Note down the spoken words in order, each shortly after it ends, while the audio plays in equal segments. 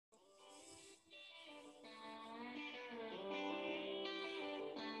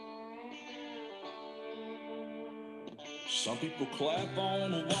Some people clap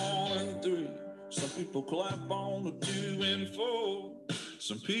on a 1 and 3. Some people clap on a 2 and 4.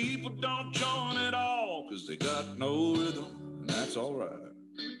 Some people don't join at all because they got no rhythm, and that's all right.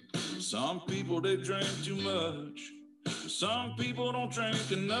 Some people, they drink too much. Some people don't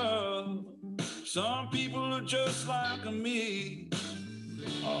drink enough. Some people are just like me.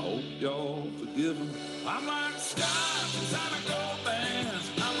 I hope y'all forgive them. I'm like stars inside a gold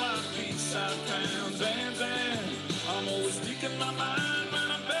bands. I'm like peace-side towns, and I'm always speaking my mind, man.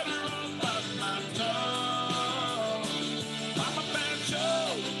 I'm better off biting my tongue. I'm a bad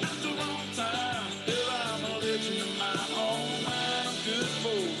show at the wrong time. If I'm a legend in my own mind, I'm good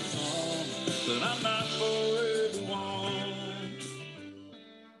for some, but I'm not for everyone.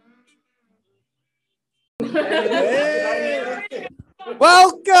 Hey.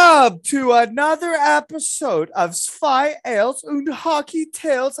 Welcome to another episode of Zwei Ales und Hockey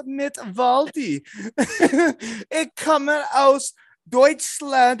Tales mit Waldi. Ich komme aus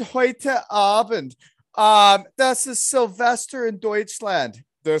Deutschland heute Abend. This is Sylvester in Deutschland.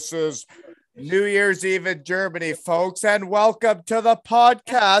 This is New Year's Eve in Germany, folks, and welcome to the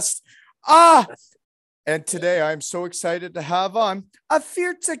podcast. And today I'm so excited to have on a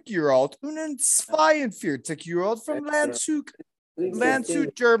 40-year-old, einen 42-year-old from Landshut,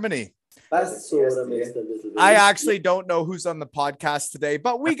 Germany. I actually don't know who's on the podcast today,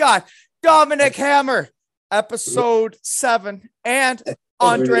 but we got Dominic Hammer, episode 7, and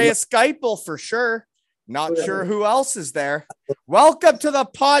Andreas Geipel for sure. Not sure who else is there. Welcome to the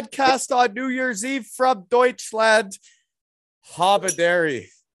podcast on New Year's Eve from Deutschland. Habaderi.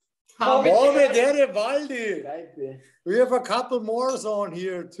 Habaderi Waldi. We have a couple more on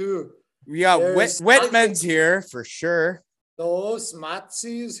here too. Yeah, Whitman's here for sure. Those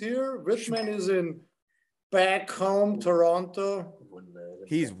Matzi is here. Whitman is in back home, Toronto.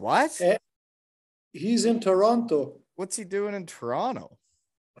 He's what? He's in Toronto. What's he doing in Toronto?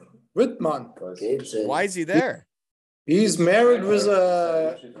 Whitman. Why is he there? He's married with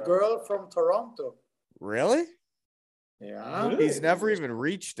a girl from Toronto. Really? Yeah. He's never even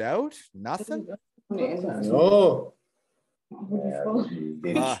reached out? Nothing? No. And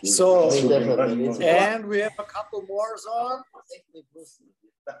we have a couple more on.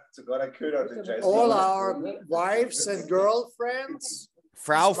 All our wives and girlfriends.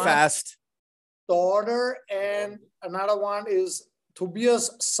 Frau Fest. Daughter, and another one is Tobias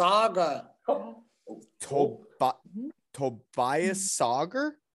Sager. Tobias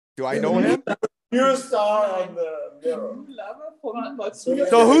Sager? Do I know him? New star on the mirror.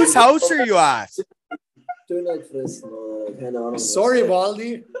 So whose house are you at? Sorry,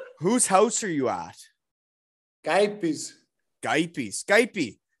 Waldi. Whose house are you at? Geipis.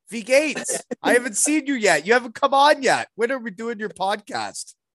 Skypey. V Gates. I haven't seen you yet. You haven't come on yet. When are we doing your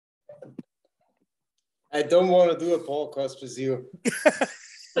podcast? I don't want to do a podcast with you.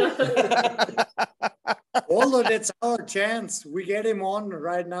 Although that's our chance. We get him on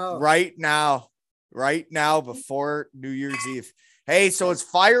right now. Right now before New Year's Eve. Hey, so is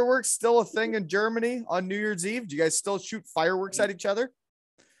fireworks still a thing in Germany on New Year's Eve? Do you guys still shoot fireworks at each other?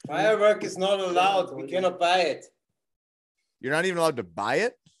 Firework is not allowed. We cannot buy it. You're not even allowed to buy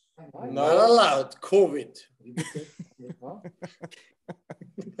it? Not allowed. COVID.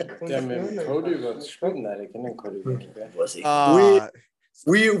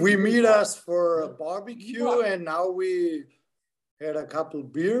 We meet us for a barbecue, and now we had a couple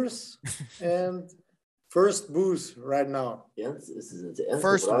beers and first booze right now.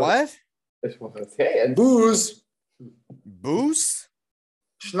 First what? Booze. Booze?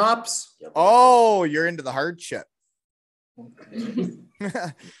 Schnapps. Oh, you're into the hard shit. Do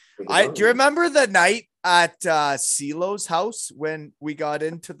you remember the night at CeeLo's house when we got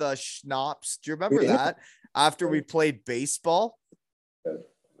into the schnapps? Do you remember that? After we played baseball? Do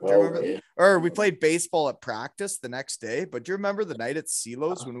you remember? Or we played baseball at practice the next day, but do you remember the night at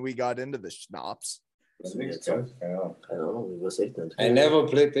CeeLo's when we got into the schnapps? I never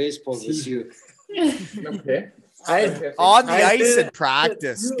played baseball with you. Okay. On the ice in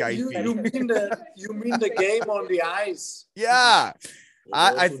practice, you mean the game on the ice? Yeah.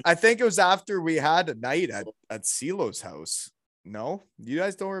 I think it was after we had a night at CeeLo's house. No, you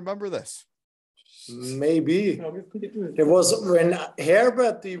guys don't remember this? Maybe it was when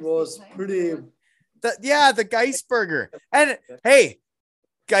Herbert. He was pretty. The Geisberger. And hey,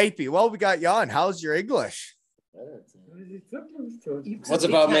 Geipy, well, we got you on. How's your English? What's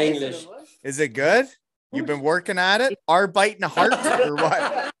about my English? Is it good? You've been working at it? Arbeiten hart or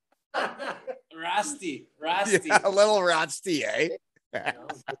what? Rusty. Yeah, a little rusty, eh?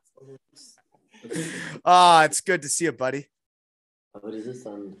 It's good to see you, buddy.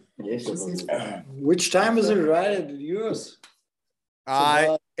 Which time is it right at yours?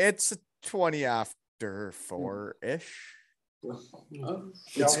 It's 20 after 4-ish.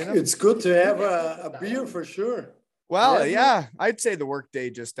 It's good to have a beer for sure. Well, yeah, I'd say the work day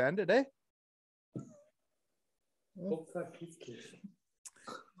just ended, eh?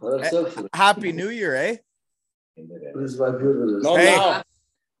 Happy New Year, eh? No, Hey. now.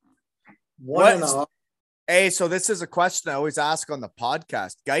 One and a half. Hey, so this is a question I always ask on the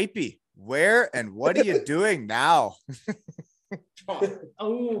podcast. Gaipi, where and what are you doing now?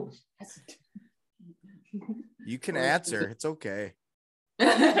 Oh. You can answer. It's okay.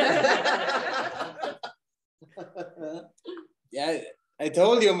 Yeah, I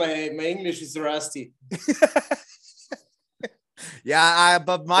told you my English is rusty. Ja,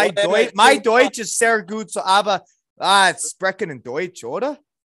 aber mein Deutsch ist sehr gut, so, aber it's sprechen in Deutsch, oder?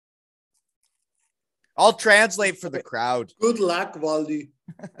 I'll translate for the crowd. Good luck, Waldi.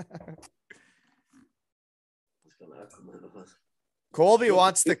 Colby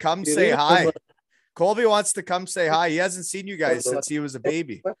wants to come say hi. Colby wants to come say hi. He hasn't seen you guys since he was a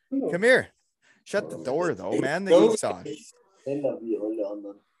baby. Come here. Shut the door, though, man. The heat's on.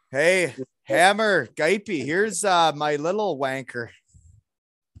 Hey, Hammer, Gaipi, here's my little wanker.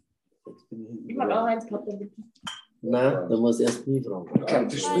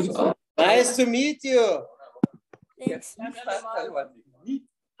 Nice to meet you. Thanks.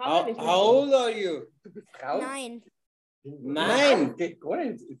 How old are you? 9. 9.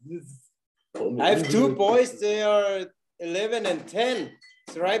 I have 2 boys. They are 11 and 10.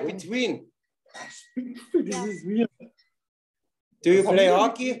 It's right between. Yeah. Do you play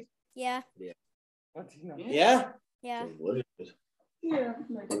hockey? Yeah. Yeah. Yeah.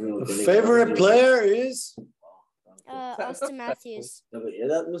 Favorite player is Austin Matthews.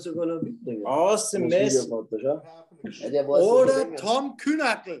 Awesome, miss. oder Tom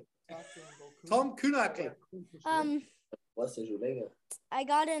Kühnackel. Tom Kühnackel. I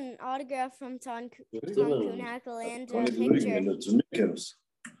got an autograph from Tom Kühnackel and a picture.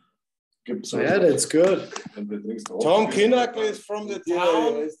 Yeah, that's good. Tom Kühnackel is from the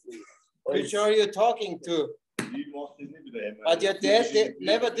town. Which are you talking to? But your dad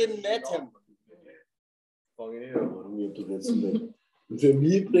never didn't met him. Für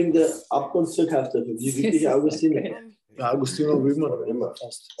mich bringt er ab und zu kauft er für mich wirklich Augustiner. Ja, Augustiner will man immer.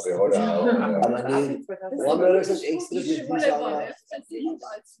 Aber nee, andere gesagt extra für die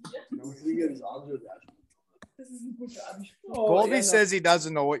Colby says he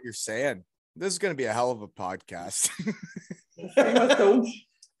doesn't know what you're saying. This is going to be a hell of a podcast.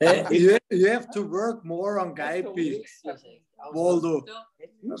 Hey, you have to work more on Gaipi, Waldo.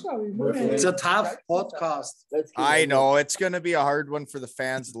 It's a tough podcast. I know it's going to be a hard one for the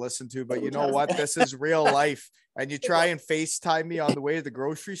fans to listen to, but you know what? This is real life. And you try and FaceTime me on the way to the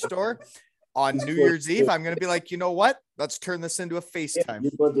grocery store on New Year's Eve. I'm going to be like, you know what? Let's turn this into a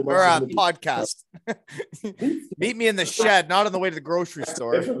FaceTime or a podcast. Meet me in the shed, not on the way to the grocery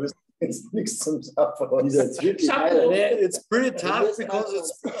store. It's pretty tough because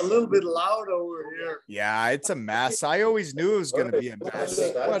it's a little bit loud over here. Yeah, it's a mess. I always knew it was going to be a mess.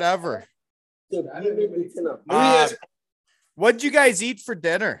 Whatever. What'd you guys eat for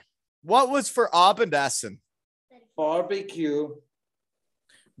dinner? What was for Abendessen? Barbecue.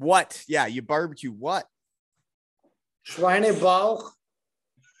 What? Yeah, you barbecue what? Schweinebauch.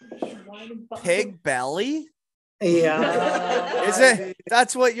 Pig belly? Yeah. Is it?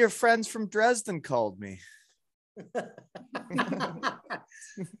 That's what your friends from Dresden called me.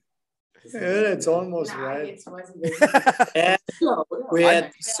 Yeah, it's almost right. And we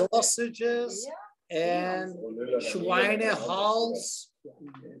had sausages and Schweinehals.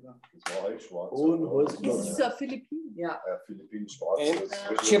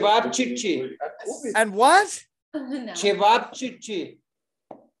 Cevapcici. And what? Cevapcici.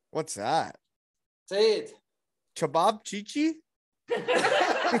 What's that? Say it. Kebab chichi?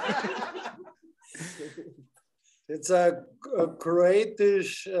 It's a Croatian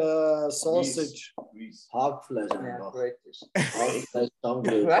sausage.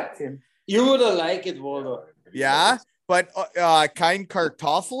 You would like it, Waldo. Yeah, but kein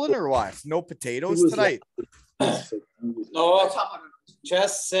Kartoffeln or what? No potatoes tonight. No,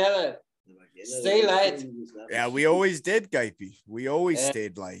 just salad. Stay light. Yeah, we always did, Gaipi. We always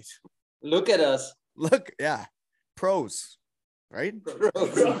stayed light. Look at us. Look, yeah. Pros, right?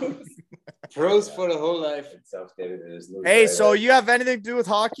 Pros for the whole life. Hey, so you have anything to do with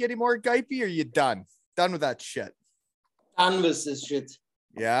hockey anymore, Gaipi, or you done? Done with that shit? Done with this shit.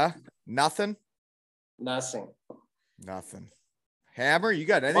 Yeah? Nothing? Nothing. Nothing. Hammer, you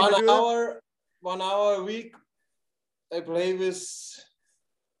got anything to do with it? 1 hour a week. I play with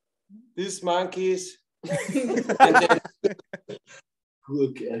these monkeys. And then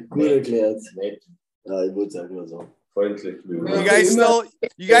Gut erklärt. Ja, ich würde sagen, so. Freundlich. You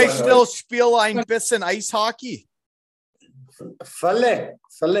guys still spiel ein bisschen ice hockey? Falle.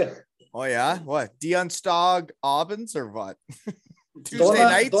 Oh yeah, what? Dienstag abends or what? Tuesday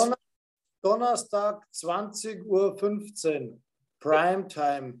nights? Donnerstag 20:15 Uhr. Prime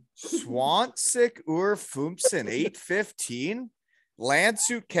time. 20 Uhr 15, 8:15.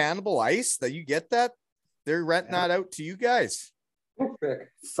 Landsuit Cannibal Ice. That you get that? They're renting that out to you guys.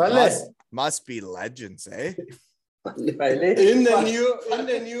 Falle. Must be legends, eh? in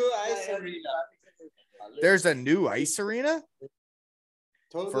the new ice arena. There's a new ice arena?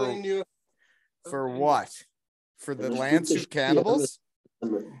 Totally new. For what? For the Landsuit Cannibals?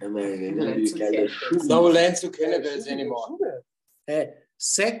 No Landsuit Cannibals anymore.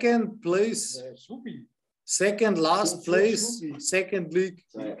 Second place. Second last place. Second league.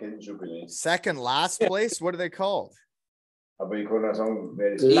 Second last place? What are they called? Aber ich kann auch sagen,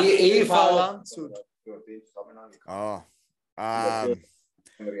 wer ist EV Landshut. Oh.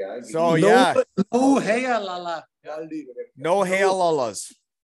 So yeah. No Healala. No Healalas.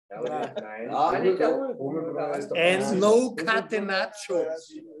 And no Catenaccio.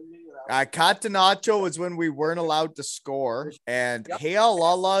 Catenaccio was when we weren't allowed to score, and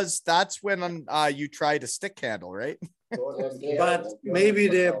Healalas, that's when you try to stick handle, right? But maybe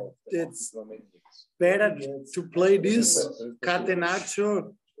it's better to play this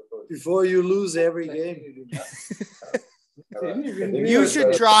Catenaccio before you lose every game. You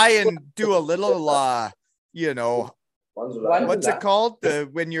should try and do a little, you know, what's it called?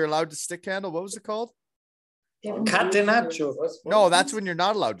 When you're allowed to stick handle, what was it called? Catenaccio. No, that's when you're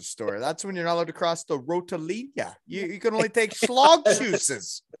not allowed to store. That's when you're not allowed to cross the Rotalinea. You can only take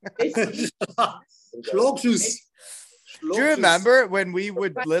Schlagschuss. Schlagschuss. Do you remember when we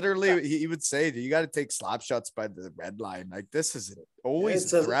would literally, he would say, you got to take slap shots by the red line. Like, this is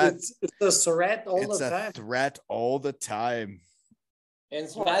always a threat. It's a threat all the time. It's a threat all the time. And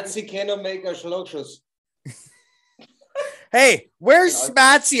Spatsy cannot make a Schlagschuss. Hey, where's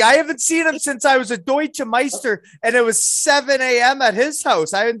Smatsy? I haven't seen him since I was a Deutsche Meister, and it was 7 a.m. at his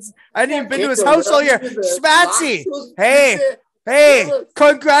house. I hadn't even been to his house all year. Smatsy, hey,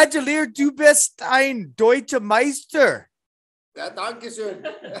 congratulations, du bist ein Deutsche Meister. Ja, danke schön.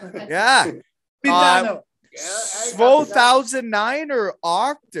 Yeah. 2009 or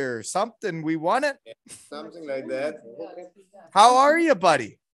Oct or something. We won it. Something like that. How are you,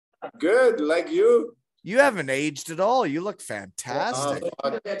 buddy? Good, like you. You haven't aged at all. You look fantastic. I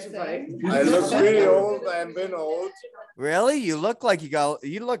look really old. I've been old. Really? You look like you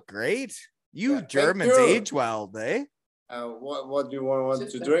look great. You Germans age well, eh? What do you want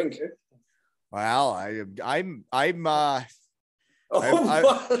to drink? Well, I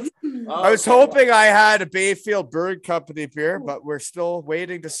was hoping I had a Bayfield Brewing Company beer, but we're still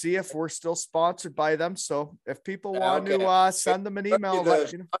waiting to see if we're still sponsored by them. So if people want to send them an email,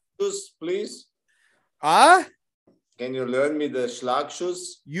 let you know. Please. Can you learn me the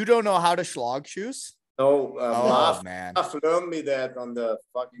Schlagschuss? You don't know how to Schlagschuss? No, man. Learn me that on the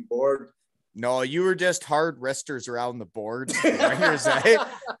fucking board. No, you were just hard wristers around the board.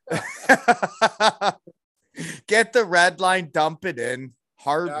 Get the red line, dump it in,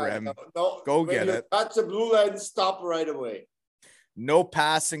 hard rim. No, go get it. That's the blue line, stop right away. No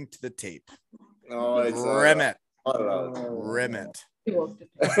passing to the tape. No, it's rim it. Rim it.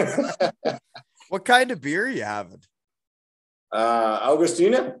 What kind of beer are you having?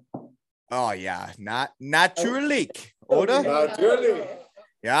 Augustine. Oh yeah, natürlich, oder? Natürlich.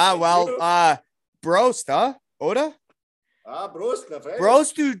 Yeah, well, Prost, huh? Oder? Prost,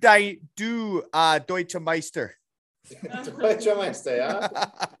 Prost, du Deutsche Meister. Deutsche Meister, yeah.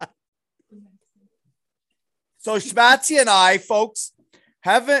 So Schmatzy and I, folks,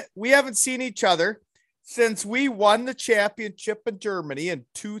 haven't seen each other since we won the championship in Germany in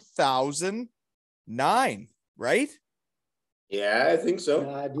 2009, right? Yeah, I think so.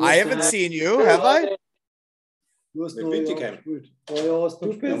 I haven't seen you, have I? Lick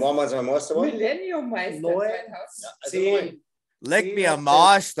me a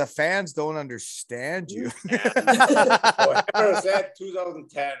mosh. The fans don't understand you. Said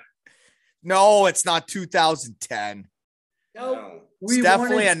 2010. No, it's not 2010. No, it's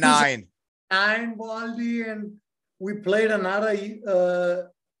definitely a 9. 9, Baldy, and we played another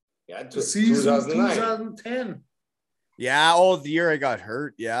season 2010. Yeah, the year I got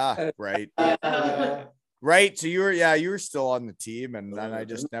hurt. Yeah, right. Right. So you were still on the team, and then I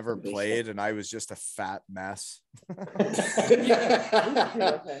just never played, and I was just a fat mess.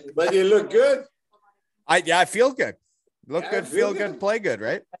 But you look good. I feel good. Look good, feel good, play good,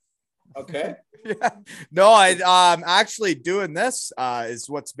 right? Okay. Yeah. No, I'm actually doing this is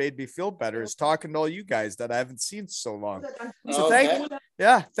what's made me feel better is talking to all you guys that I haven't seen so long. So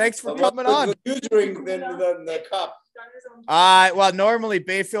thanks for coming on. What you drink then the cup? Well, normally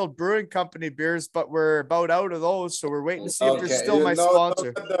Bayfield Brewing Company beers, but we're about out of those, so we're waiting to see if they're still my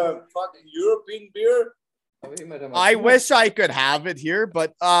sponsor. The fucking European beer. I wish I could have it here,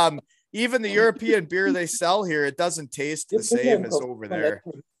 but even the European beer they sell here, it doesn't taste the same as over there.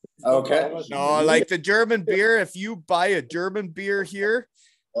 Okay. No, like the German beer, if you buy a German beer here,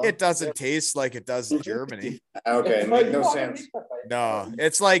 it doesn't taste like it does in Germany. Okay, make no sense. No,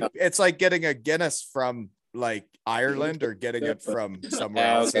 it's like getting a Guinness from like Ireland or getting it from somewhere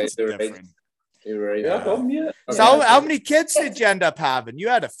else. Okay, It's different. You're right. Yeah. So how many kids did you end up having? You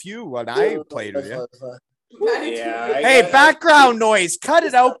had a few when I played with you. Yeah. Hey, background noise. Cut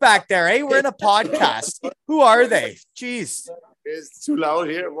it out back there. Hey, we're in a podcast. Who are they? Jeez. It's too loud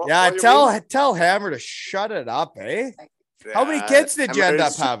here. Tell Hammer to shut it up, eh? How many kids did you end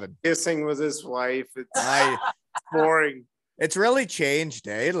up having? Kissing with his wife. It's boring. It's really changed,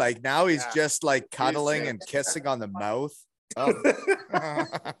 eh? Like now he's just like cuddling and kissing on the mouth. Oh.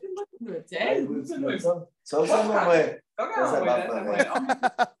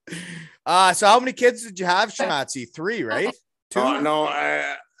 So how many kids did you have, Shmatzi? 3, right? 2? No,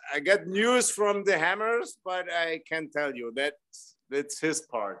 I got news from the Hammers, but I can't tell you. That's his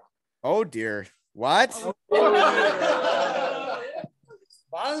part. Oh dear. What?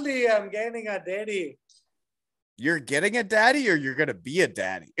 Baldi, I'm getting a daddy. You're getting a daddy or you're gonna be a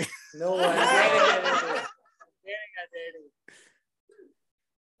daddy? No, I'm getting a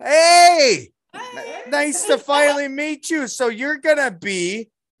daddy. Hey! Nice to finally meet you. So you're gonna be,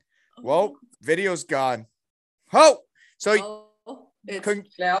 well, video's gone. Oh, so Yes.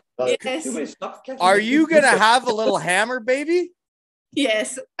 are you gonna have a little hammer baby?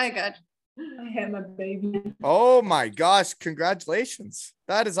 Yes, I got a hammer baby. Oh my gosh, congratulations.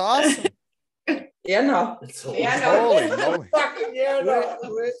 That is awesome. Holy moly.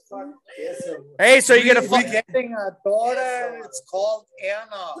 Hey, so you're gonna We're getting a daughter. It's called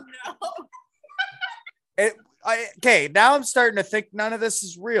Anna. Okay, now I'm starting to think none of this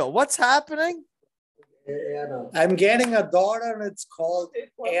is real. What's happening? I'm getting a daughter and it's called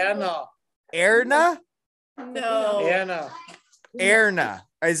Anna. Erna? No. Anna. Erna.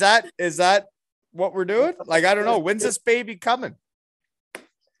 Is that what we're doing? Like, I don't know. When's this baby coming?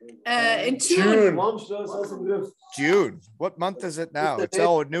 In June. June. What month is it now? It's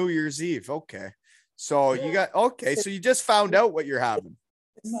New Year's Eve. Okay. So you just found out what you're having.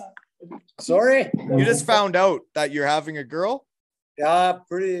 Sorry? You just found out that you're having a girl? Yeah,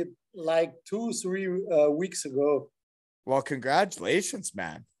 pretty like 2-3 weeks ago. Well, congratulations,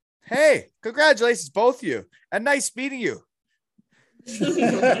 man. Hey, congratulations, both of you. And nice meeting you.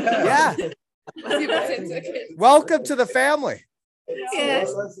 Yeah. Welcome to the family.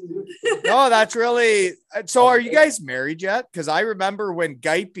 Yes. No, that's really. So are you guys married yet? Because I remember when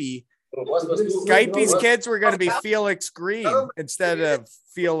Geipi's kids were going to be Felix Green instead of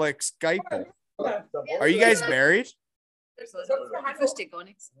Felix Geipel. Are you guys married?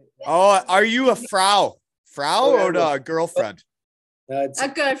 Oh, are you a Frau or a girlfriend? A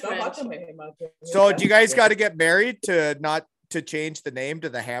girlfriend. So do you guys got to get married to change the name to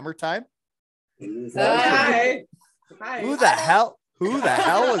the Hammer Time? Hi. Who the hell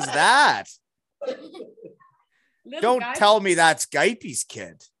is that? Don't tell me that's Geipi's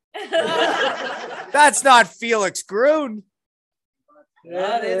kid. That's not Felix Grun.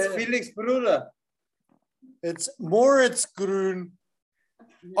 Yeah, it's Felix Bruder. It's Moritz Grun.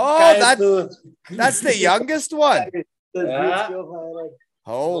 Oh, that's the youngest one. Yeah.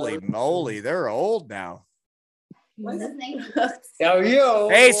 Holy moly, they're old now.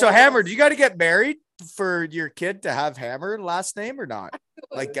 Hey, so Hammer, do you got to get married for your kid to have Hammer last name or not?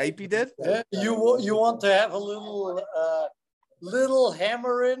 Like Geipi did? You want to have a little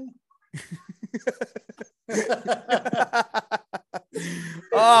hammering?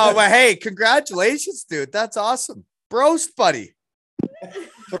 Oh, well, hey, congratulations, dude. That's awesome. Prost, buddy.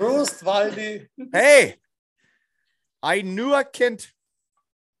 Prost, Waldi. Hey, I knew a kind.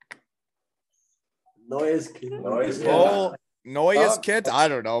 Neues Kind. Oh, Neues Kind? I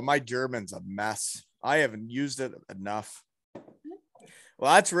don't know. My German's a mess. I haven't used it enough.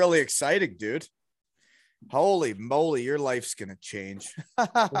 Well, that's really exciting, dude. Holy moly, your life's going to change.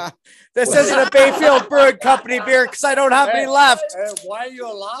 This isn't a Bayfield Brewing Company beer because I don't have any left. Why are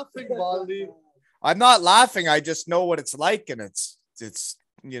you laughing, Waldi? I'm not laughing. I just know what it's like, and it's it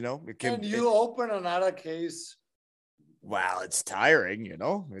can. And you open another case. Well, it's tiring,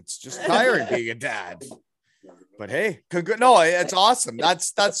 It's just tiring being a dad. But hey, no, it's awesome.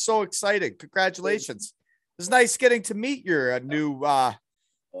 That's so exciting. Congratulations. It's nice getting to meet your new Frau.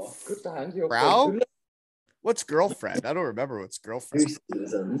 What's girlfriend? I don't remember what's girlfriend.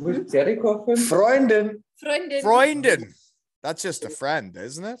 Freundin. That's just a friend,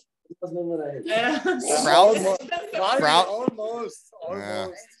 isn't it? Frau. Almost.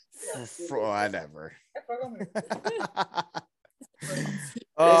 Whatever.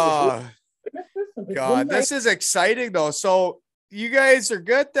 Oh God, this is exciting though. So you guys are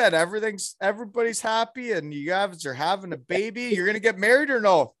good then. Everybody's happy, and you guys are having a baby. You're gonna get married or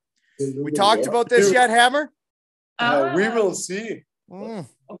no? We talked about this yet, Hammer? We will see. Mm.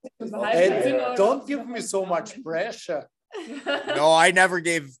 Hey, don't give me so much pressure. No, I never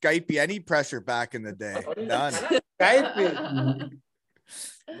gave Geipe any pressure back in the day. None.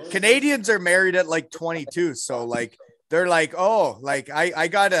 Canadians are married at like 22, so like they're like, oh, like I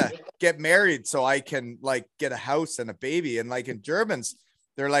gotta get married so I can like get a house and a baby. And like in Germans,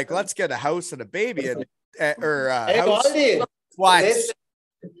 they're like, let's get a house and a baby and house. Waldi, What?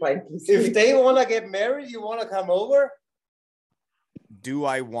 if they want to get married, you want to come over? Do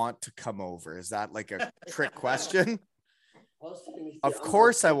I want to come over? Is that like a trick question? Of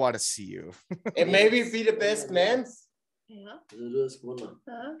course I want to see you. And maybe be the best man.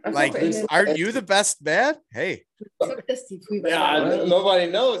 Like, aren't you the best man? Hey. Yeah,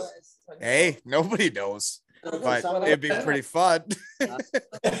 nobody knows. Hey, nobody knows. But it'd be pretty fun. If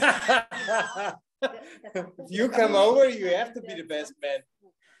you come over, you have to be the best man.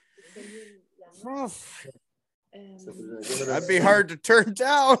 That'd be hard to turn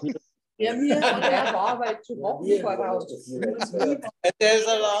down. And there's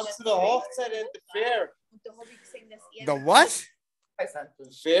a lot to the Hochzeit and the fair. The what?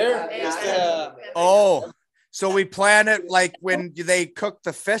 Fair is the... Oh, so we plan it like when they cook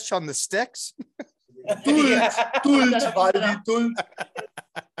the fish on the sticks? You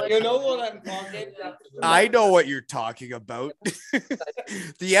know what I'm talking about? I know what you're talking about.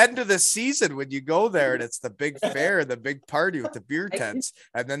 The end of the season when you go there and it's the big fair and the big party with the beer tents,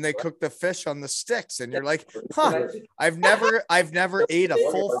 and then they cook the fish on the sticks, and you're like, huh, I've never ate a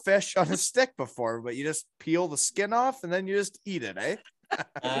full fish on a stick before, but you just peel the skin off and then you just eat it, eh?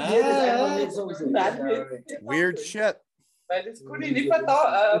 Weird shit.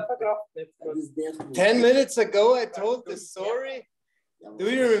 10 minutes ago, I told the story.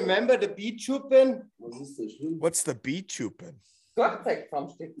 Do you remember the Beachhupen? What's the Beachhupen? You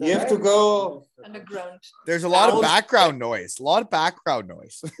have to go underground. There's a lot of background noise.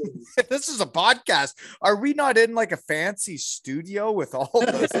 This is a podcast. Are we not in like a fancy studio with all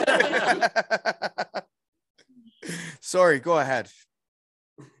this? Sorry, go ahead.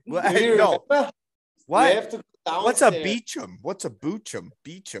 No. What? What's a Beachum? What's a Boochum?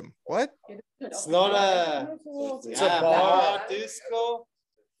 Beachum? What? It's not a... It's a bar, disco.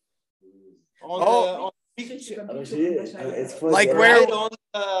 On the picture. Like where?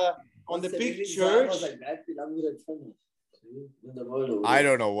 On the big church. I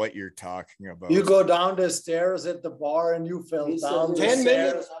don't know what you're talking about. You go down the stairs at the bar and you fell down 10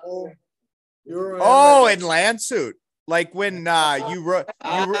 minutes. Oh, in Landshut. Like when you wrote,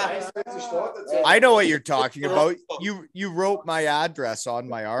 I know what you're talking about. You wrote my address on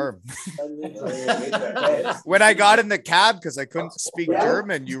my arm. When I got in the cab because I couldn't speak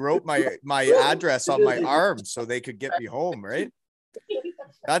German, you wrote my address on my arm so they could get me home, right?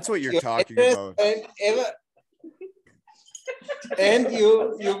 That's what you're talking about. And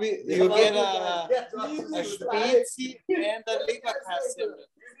you get a Spezi and a Leberkasse.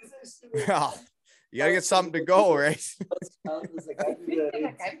 You gotta get something to go, right?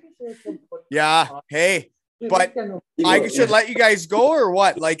 Yeah. Hey, but I should let you guys go or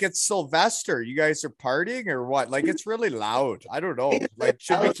what? Like it's Sylvester. You guys are partying or what? Like it's really loud. I don't know. Like,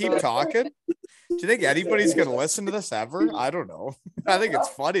 should we keep talking? Do you think anybody's gonna listen to this ever? I don't know. I think it's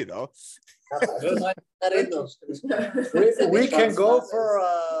funny though. We can go for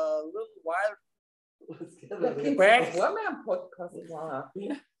a little while.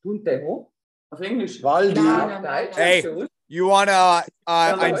 Waldi. Hey, you wanna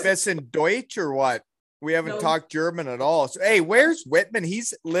ein bisschen Deutsch or what? We haven't talked German at all. So, hey, where's Whitman?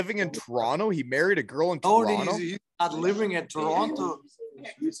 He's living in Toronto. He married a girl in Toronto. He's not living in Toronto.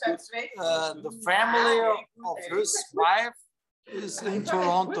 The family of his wife is in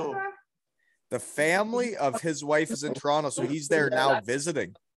Toronto. The family of his wife is in Toronto, so he's there now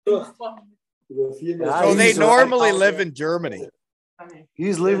visiting. So they normally live in Germany.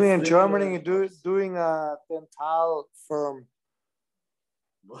 He's living in Germany and doing a dental firm.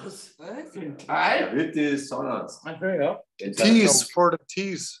 Teeth Teeth for the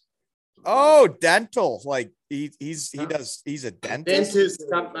teeth. Oh, dental. Like he's a dentist. Dentist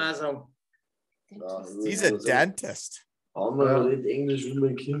kann man sagen. He's a dentist. Armer redet Englisch wie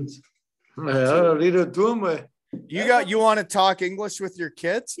mein Kind. Ja, rede du mal. You want to talk English with your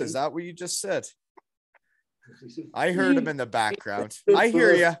kids? Is that what you just said? I heard him in the background. I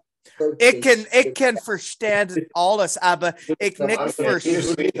hear you. Ik kan verstaan alles, aber ik niet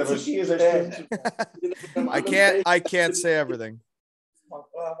verstaan. I can't say everything.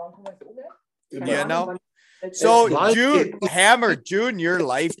 You know? So June, your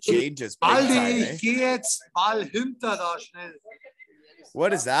life changes. Big time, eh? Ich gehe jetzt mal hinter da schnell.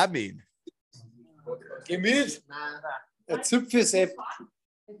 What does that mean? Geh mit. Der Zipfel.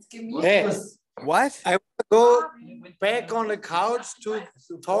 Hey, What? I go back on the couch to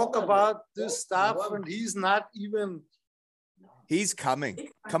talk about this stuff, and he's not even. He's coming.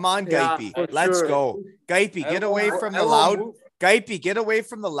 Come on, Yeah, Gaipi. for Let's sure. go. Gaipi, get away from the loud. Gaipi, get away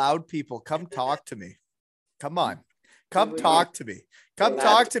from the loud people. Come talk to me. Come on. Come talk to me. Come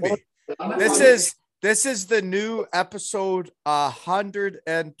talk to me. This is the new episode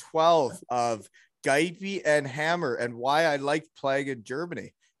 112 of Gaipi and Hammer and why I like playing in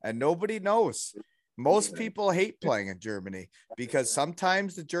Germany. And nobody knows. Most people hate playing in Germany because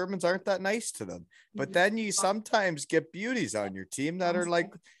sometimes the Germans aren't that nice to them. But then you sometimes get beauties on your team that are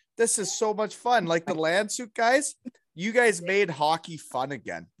like, this is so much fun. Like the Landshut guys, you guys made hockey fun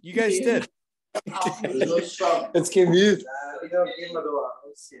again. You guys did. Jetzt gehen wir.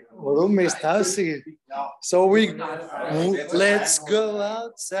 Warum ist das hier? So let's go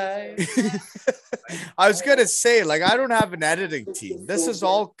outside. I was gonna say, like, I don't have an editing team. This is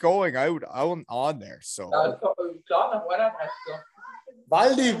all going out on there. So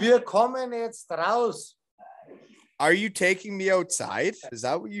Waldi, wir kommen jetzt raus. are you taking me outside? Is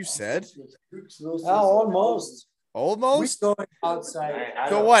that what you said? Yeah, almost. Almost? We're going outside.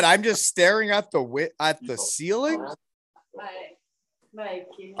 So what? I'm just staring at the ceiling?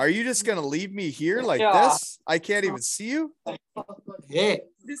 Are you just gonna leave me here like this? I can't even see you. Hey,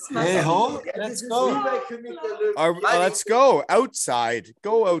 home. Let's go. Let's go outside.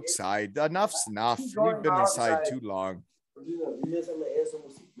 Go outside. Enough's enough. We've been inside too long.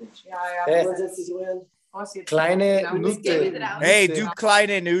 Hey, kleine Minute. Hey, do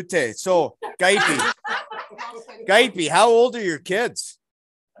kleine Nute. So, Gaipi, how old are your kids?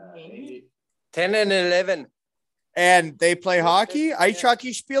 10 and 11. And they play hockey?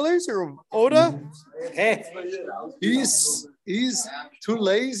 Eishockey Spielers or Oda? Hey, he's too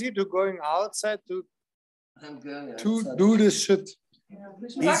lazy to going outside to do this shit.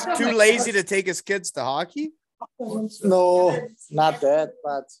 He's too lazy to take his kids to hockey? No, not that,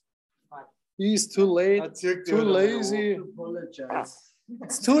 but he's too late, too lazy.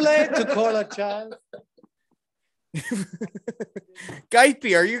 It's too late to call a child.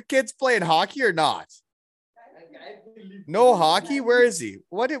 Gaipi, are your kids playing hockey or not? No hockey? Where is he?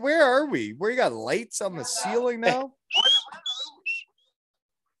 Where are we? Where you got lights on the ceiling now?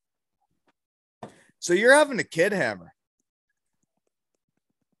 So you're having a kid, Hammer.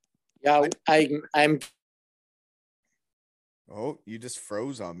 Yeah, I'm Oh, you just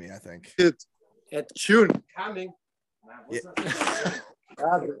froze on me, I think. at June. Coming. Yeah.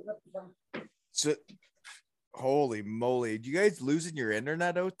 So, holy moly. You guys losing your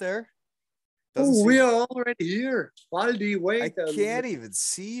internet out there? Oh, we are already here. Waldi, wait. I can't even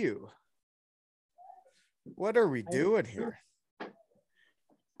see you. What are we doing here?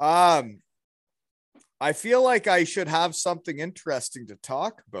 I feel like I should have something interesting to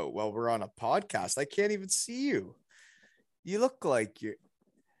talk about while we're on a podcast. I can't even see you. You look like you.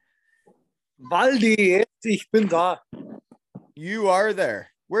 Waldi, ich bin da. You are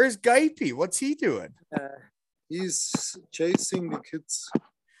there. Where's Gaipi? What's he doing? He's chasing the kids.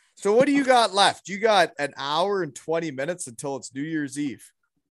 So what do you got left? You got an hour and 20 minutes until it's New Year's Eve.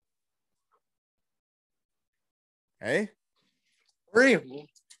 Hey?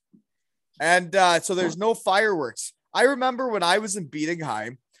 And so there's no fireworks. I remember when I was in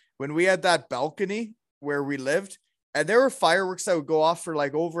Bietigheim, when we had that balcony where we lived, and there were fireworks that would go off for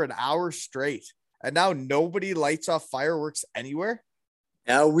like over an hour straight. And now nobody lights off fireworks anywhere.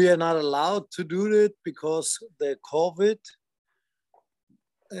 Yeah, we are not allowed to do it because the COVID,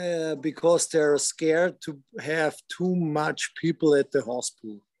 because they're scared to have too much people at the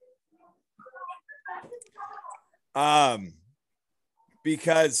hospital.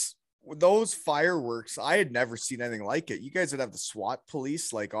 Because those fireworks, I had never seen anything like it. You guys would have the SWAT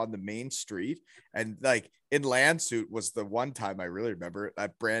police like on the main street, and like in Landshut was the one time I really remember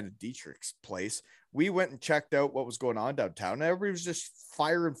at Brandon Dietrich's place. We went and checked out what was going on downtown, and everybody was just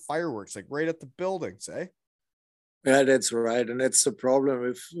firing fireworks like right at the buildings, eh? Yeah, that's right, and that's the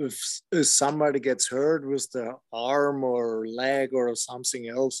problem. If somebody gets hurt with the arm or leg or something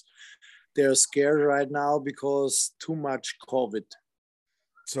else, they're scared right now because too much COVID.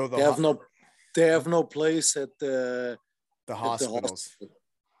 So They have no place at the hospitals.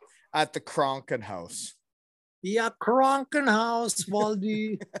 At the Krankenhaus. Yeah, Krankenhaus,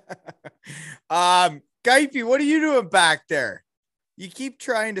 Waldi. Geipi, what are you doing back there? You keep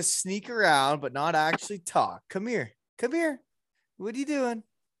trying to sneak around, but not actually talk. Come here. Come here. What are you doing?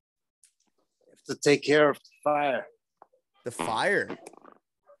 Have to take care of the fire. The fire.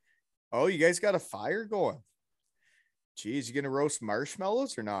 Oh, you guys got a fire going. Geez, you gonna roast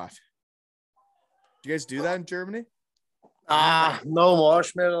marshmallows or not? Do you guys do that in Germany? No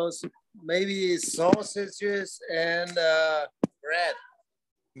marshmallows. Maybe sausages and bread.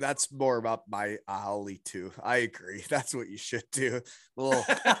 That's more about my alley too. I agree. That's what you should do.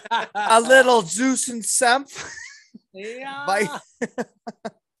 A little Zeus and Senf. Yeah.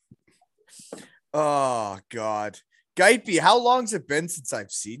 Oh God. Geipi, how long's it been since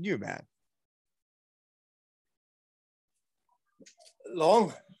I've seen you, man?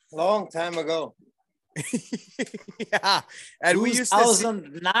 Long time ago. Yeah. And we used to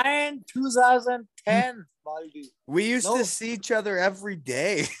 2009, 2010, Waldi. we used to see each other every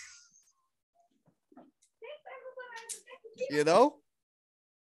day. You know?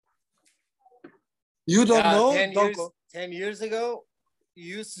 You don't know? 10 years ago,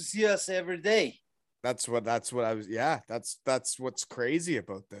 you used to see us every day. That's what I was. Yeah, that's what's crazy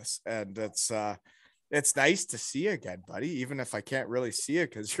about this. And it's nice to see you again, buddy, even if I can't really see you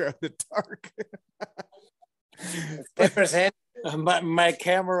because you're in the dark. 10%. My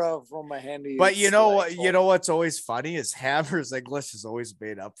camera from my handy. But you know what? You know what's always funny is Hammer's English is always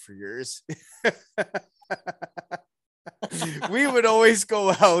made up for yours. We would always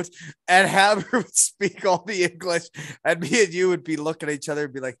go out and Hammer would speak all the English, and me and you would be looking at each other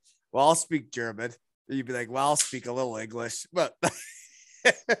and be like, "Well, I'll speak German." And you'd be like, "Well, I'll speak a little English." But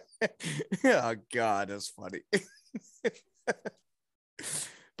oh God, that's funny.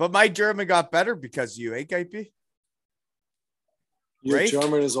 But my German got better because you, eh, Geipi? Your right?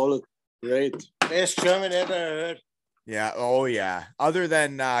 German is all great. Best German ever heard. Yeah. Oh, yeah. Other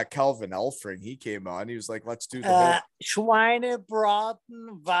than Kelvin Elfring, he came on. He was like, "Let's do the whole."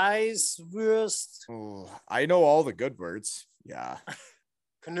 Schweinebraten, Weißwurst. Oh, I know all the good words. Yeah.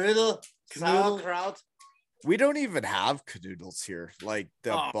 Knödel, sauerkraut. We don't even have canoodles here. Like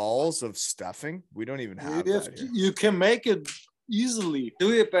the balls of stuffing. We don't even have that here. You can make it easily.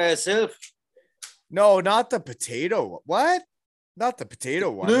 Do it by yourself. No, not the potato. What? Not the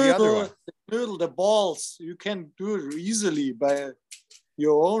potato one. The other one. The balls. You can do it easily by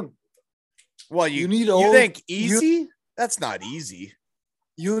your own. Well, you need you think easy? That's not easy.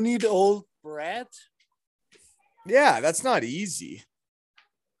 You need old bread. Yeah, that's not easy.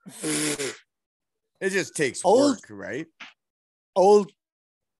 It just takes work, right? Old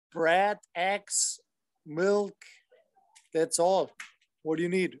bread, eggs, milk. That's all. What do you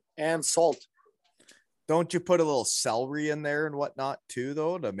need? And salt. Don't you put a little celery in there and whatnot too,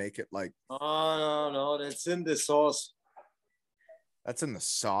 though, to make it like? Oh, no, that's in the sauce. That's in the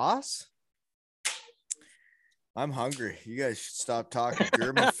sauce? I'm hungry. You guys should stop talking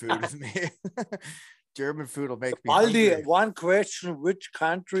German food with me. German food will make me hungry. One question: which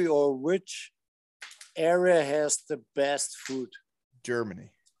country or which area has the best food?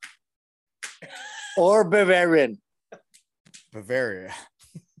 Germany. Or Bavarian? Bavaria.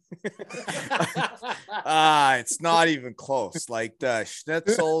 It's not even close. Like the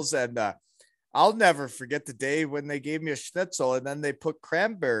schnitzels and I'll never forget the day when they gave me a schnitzel and then they put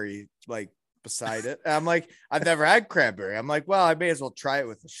cranberry like beside it. And I'm like, I've never had cranberry. I'm like, well, I may as well try it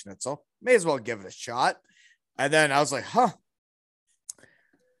with a schnitzel. May as well give it a shot. And then I was like,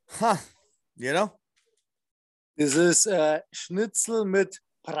 you know? This is Schnitzel mit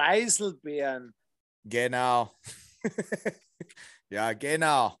Preiselbeeren. Genau. Ja,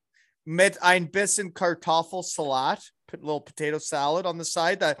 genau. Mit ein bisschen Kartoffelsalat, put a little potato salad on the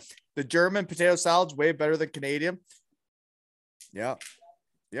side. The German potato salad's way better than Canadian. Yeah.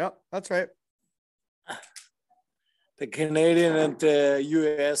 Yeah, that's right. The Canadian and the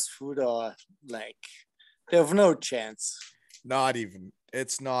US food are like, they have no chance. Not even.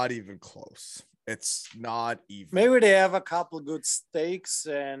 It's not even close. It's not even. Maybe they have a couple good steaks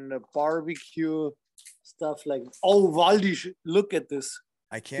and a barbecue stuff like. Oh, Waldi, look at this.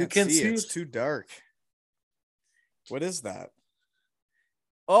 I can't see it. It's too dark. What is that?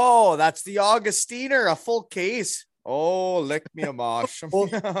 Oh, that's the Augustiner, a full case. Oh, lick me a mosh.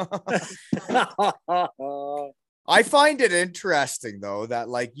 I find it interesting though that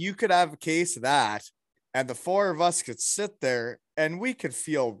like you could have a case of that and the four of us could sit there and we could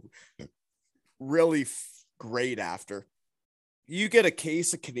feel really great after. You get a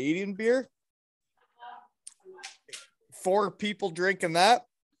case of Canadian beer, 4 people drinking that,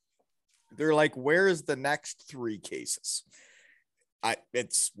 they're like, where is the next 3 cases?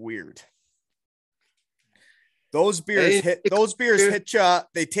 It's weird. Those beers hit you.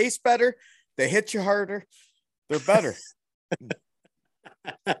 They taste better. They hit you harder. They're better.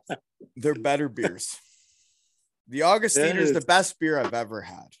 They're better beers. The Augustiner is the best beer I've ever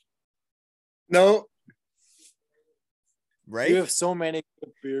had. No. Right? You have so many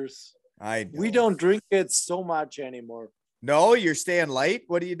good beers. I know. We don't drink it so much anymore. No, you're staying light.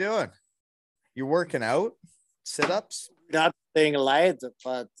 What are you doing? You're working out? Sit-ups? Not staying light,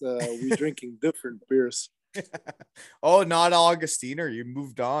 but we're drinking different beers. Oh, not Augustiner. You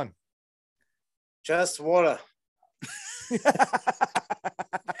moved on. Just water.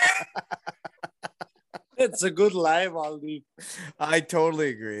 It's a good live, Aldi. I totally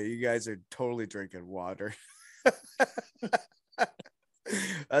agree. You guys are totally drinking water.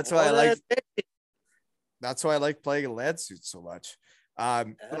 That's why I like playing a land suit so much. I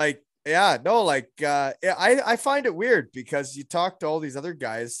find it weird because you talk to all these other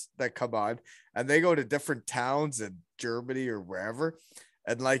guys that come on and they go to different towns in Germany or wherever.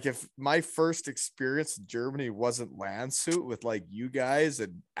 And like, if my first experience in Germany wasn't land suit with like you guys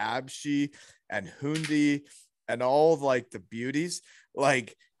and Abshi and Hundi and all like the beauties,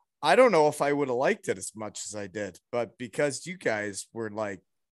 like, I don't know if I would have liked it as much as I did, but because you guys were like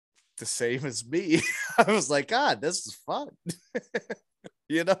the same as me, I was like, God, this is fun.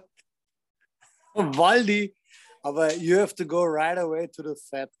 You know? Waldi, but you have to go right away to the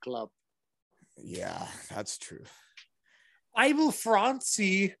Fat Club. Yeah, that's true. I will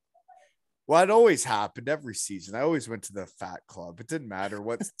Francie. Well, it always happened every season. I always went to the Fat Club. It didn't matter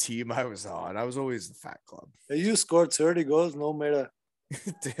what team I was on. I was always the Fat Club. You scored 30 goals, no matter.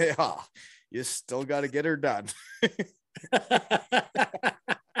 Yeah, you still got to get her done.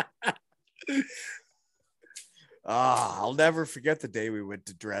 I'll never forget the day we went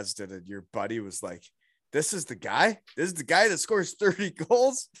to Dresden and your buddy was like, this is the guy that scores 30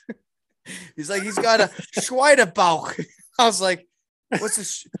 goals. He's like, he's got a Schweinebauch. I was like, what's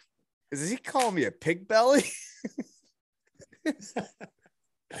this? Does he call me a pig belly?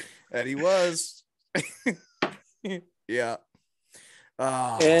 And he was. Yeah.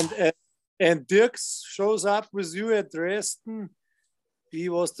 And Dirks shows up with you at Dresden. He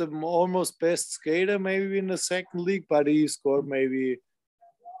was the almost best skater maybe in the second league, but he scored maybe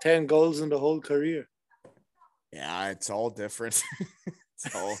 10 goals in the whole career. Yeah, it's all different.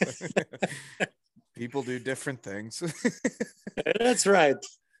 It's all people do different things. That's right.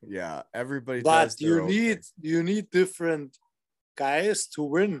 Yeah, everybody but does their own thing. You need different guys to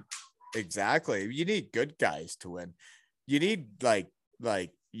win. Exactly. You need good guys to win. You need like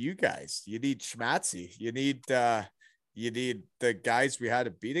you guys. You need Schmatzy. You need the guys we had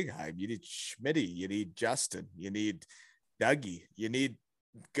at Bietigheim. You need Schmitty. You need Justin. You need Dougie. You need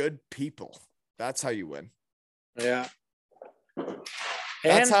good people. That's how you win. Yeah.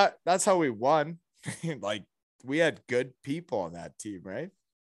 That's how we won. Like, we had good people on that team, right?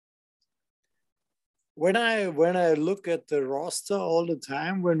 When I look at the roster all the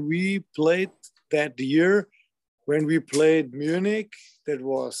time, when we played that year, when we played Munich, that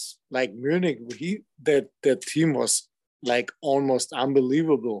was like Munich. That team was like almost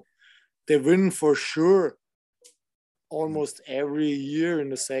unbelievable. They win for sure almost every year in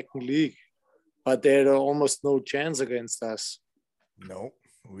the second league, but they had almost no chance against us. Nope,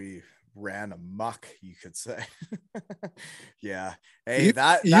 we ran amok, you could say. Yeah. Hey,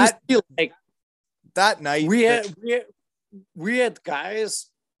 that night we had guys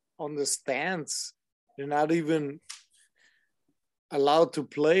on the stands. They're not even allowed to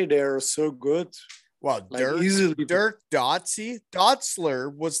play. They're so good. Well, like Dirk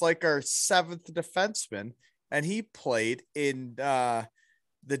Dotzler was like our 7th defenseman, and he played in the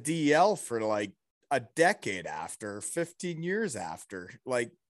DL for like a decade after, 15 years after.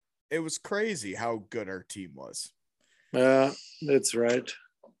 Like, it was crazy how good our team was. That's right.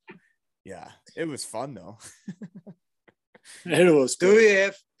 Yeah, it was fun though. It was. Do we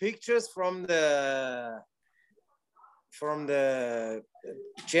have pictures from the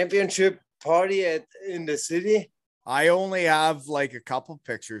championship party in the city? I only have like a couple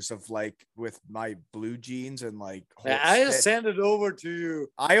pictures of like with my blue jeans and like. I just sent it over to you.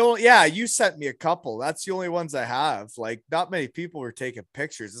 You sent me a couple. That's the only ones I have. Like, not many people were taking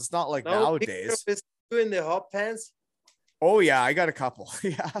pictures. It's not like nowadays. You in the hot pants? Oh yeah, I got a couple.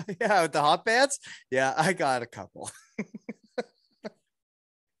 Yeah, with the hot pants. Yeah, I got a couple.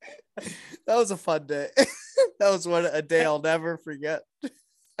 That was a fun day. That was a day I'll never forget.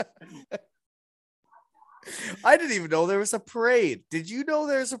 I didn't even know there was a parade. Did you know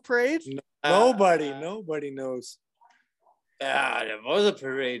there's a parade? Nobody knows. Yeah, there was a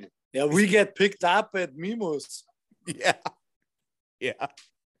parade. Yeah, we get picked up at Mimos. Yeah. Yeah.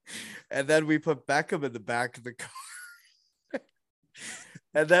 And then we put Beckham in the back of the car.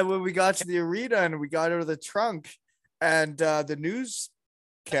 And then when we got to the arena and we got out of the trunk, and the news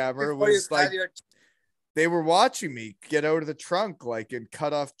camera was like, they were watching me get out of the trunk, like in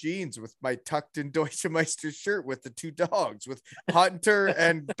cut off jeans with my tucked in Deutsche Meister shirt with the two dogs, with Hunter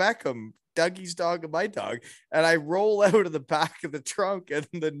and Beckham, Dougie's dog and my dog. And I roll out of the back of the trunk and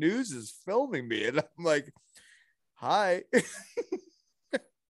the news is filming me. And I'm like, hi.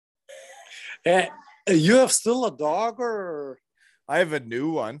 You have still a dog, or? I have a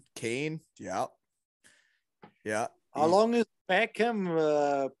new one, Kane. Yeah. Yeah. How long is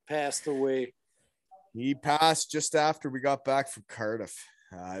Beckham passed away? He passed just after we got back from Cardiff.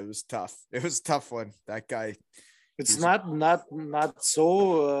 It was tough. It was a tough one. That guy. It's not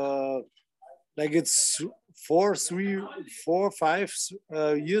so like it's 4, 5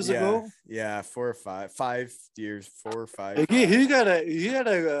 years ago. Yeah, 4 or 5 years, 4 or 5. He had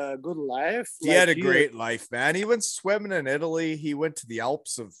a good life. He had a great life, man. He went swimming in Italy. He went to the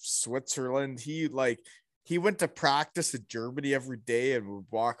Alps of Switzerland. He went to practice in Germany every day and would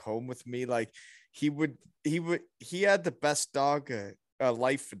walk home with me. Like he had the best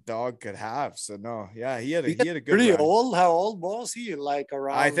life a dog could have. So no, yeah, he had a good pretty run. old. How old was he? Like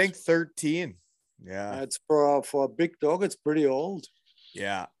around, I think 13. Yeah, it's for a big dog. It's pretty old.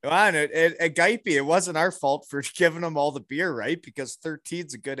 Yeah, and at Geipe, it wasn't our fault for giving him all the beer, right? Because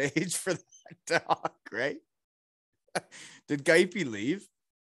 13's a good age for that dog, right? Did Geipe leave?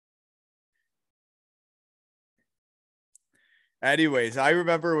 Anyways, I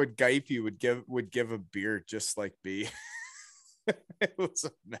remember when Geipe would give a beer just like me. It was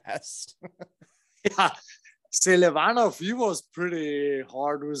a mess. Yeah, Selivanov, he was pretty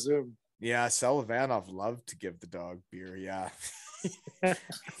hard with him. Yeah, Selivanov loved to give the dog beer. Yeah.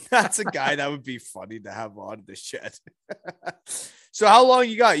 That's a guy that would be funny to have on the shed. So how long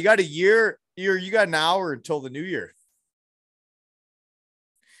you got? You got a year, you got an hour until the new year.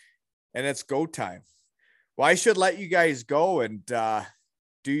 And it's go time. Well, I should let you guys go and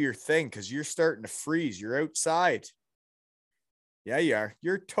do your thing because you're starting to freeze. You're outside. Yeah, you are.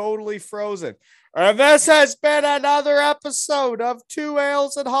 You're totally frozen. And this has been another episode of Two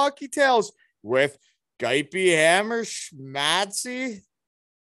Ales and Hockey Tales with Geipe Hammerschmatzy.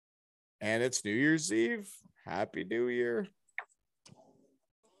 And it's New Year's Eve. Happy New Year.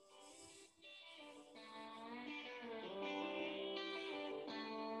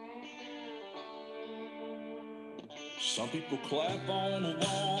 Some people clap on a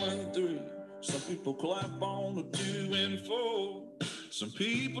 1 and 3. Some people clap on a 2 and 4. Some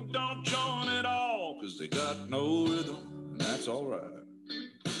people don't join at all because they got no rhythm, and that's all right.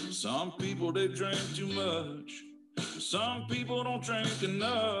 Some people, they drink too much. Some people don't drink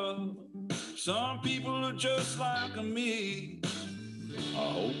enough. Some people are just like me. I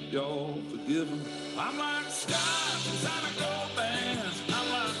hope y'all forgive them. I'm like stars inside a gold bands. I'm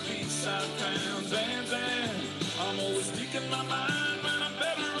like peace out towns, and I'm always thinking my mind.